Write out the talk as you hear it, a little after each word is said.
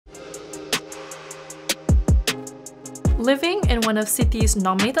Living in one of City's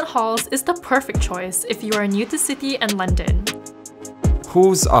nominated halls is the perfect choice if you are new to City and London.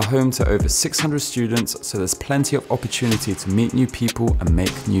 Halls are home to over 600 students, so there's plenty of opportunity to meet new people and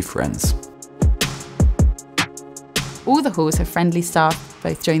make new friends. All the halls have friendly staff,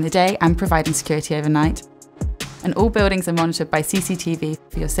 both during the day and providing security overnight. And all buildings are monitored by CCTV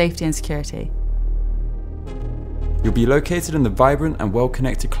for your safety and security. You'll be located in the vibrant and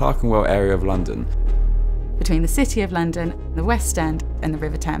well-connected Clerkenwell area of London, between the City of London, the West End and the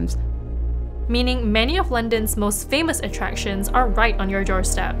River Thames. Meaning many of London's most famous attractions are right on your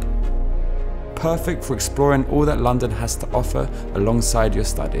doorstep. Perfect for exploring all that London has to offer alongside your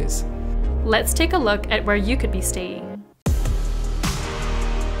studies. Let's take a look at where you could be staying.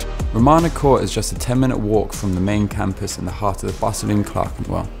 Romana Court is just a 10-minute walk from the main campus in the heart of the bustling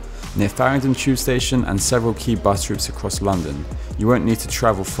Clerkenwell. Near Farringdon Tube Station and several key bus routes across London, you won't need to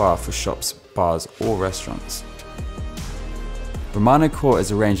travel far for shops, bars or restaurants. Romana Court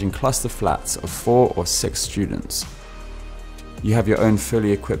is arranged in cluster flats of 4 or 6 students. You have your own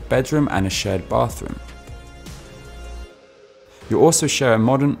fully equipped bedroom and a shared bathroom. You also share a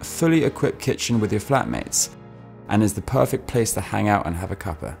modern, fully equipped kitchen with your flatmates, and is the perfect place to hang out and have a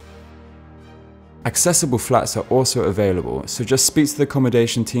cuppa. Accessible flats are also available, so just speak to the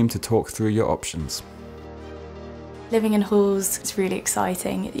accommodation team to talk through your options. Living in halls is really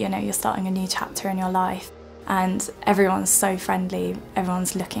exciting. You know, you're starting a new chapter in your life and everyone's so friendly,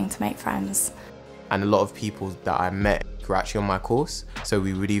 everyone's looking to make friends. And a lot of people that I met were actually on my course, so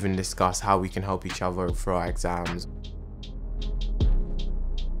we would even discuss how we can help each other for our exams.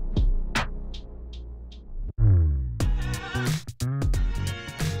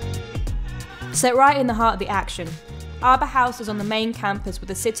 Sit right in the heart of the action. Arbour House is on the main campus with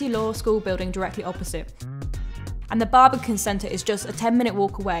the City Law School building directly opposite. And the Barbican Centre is just a 10-minute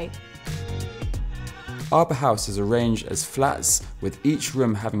walk away. Arbour House is arranged as flats, with each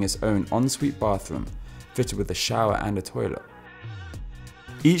room having its own ensuite bathroom, fitted with a shower and a toilet.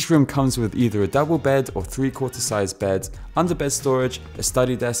 Each room comes with either a double bed or 3/4 size bed, underbed storage, a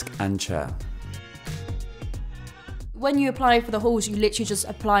study desk and chair. When you apply for the halls, you literally just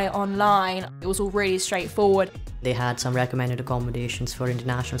apply it online. It was all really straightforward. They had some recommended accommodations for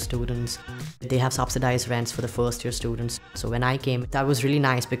international students. They have subsidized rents for the first-year students. So when I came, that was really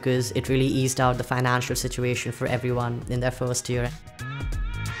nice because it really eased out the financial situation for everyone in their first year.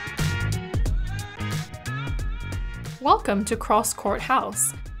 Welcome to Cross Court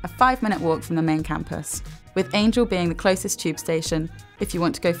House, A 5-minute walk from the main campus, with Angel being the closest tube station if you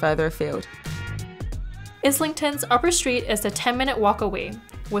want to go further afield. Islington's Upper Street is a 10-minute walk away,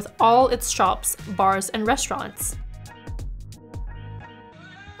 with all its shops, bars and restaurants.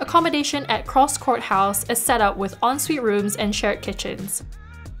 Accommodation at Cross Court House is set up with ensuite rooms and shared kitchens.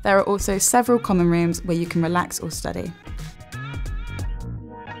 There are also several common rooms where you can relax or study.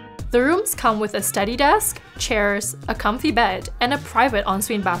 The rooms come with a study desk, chairs, a comfy bed, and a private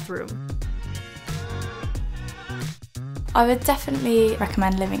ensuite bathroom. I would definitely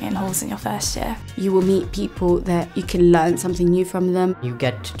recommend living in halls in your first year. You will meet people that you can learn something new from them. You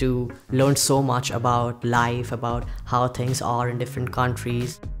get to learn so much about life, about how things are in different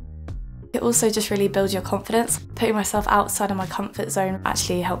countries. It also just really builds your confidence. Putting myself outside of my comfort zone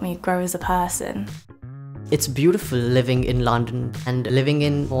actually helped me grow as a person. It's beautiful living in London and living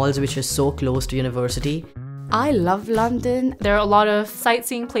in halls which are so close to university. I love London. There are a lot of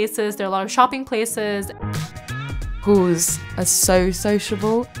sightseeing places, there are a lot of shopping places. Halls are so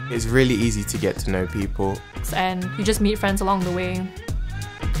sociable. It's really easy to get to know people. And you just meet friends along the way.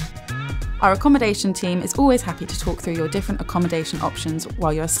 Our accommodation team is always happy to talk through your different accommodation options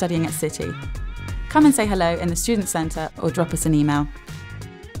while you're studying at City. Come and say hello in the Student Centre or drop us an email.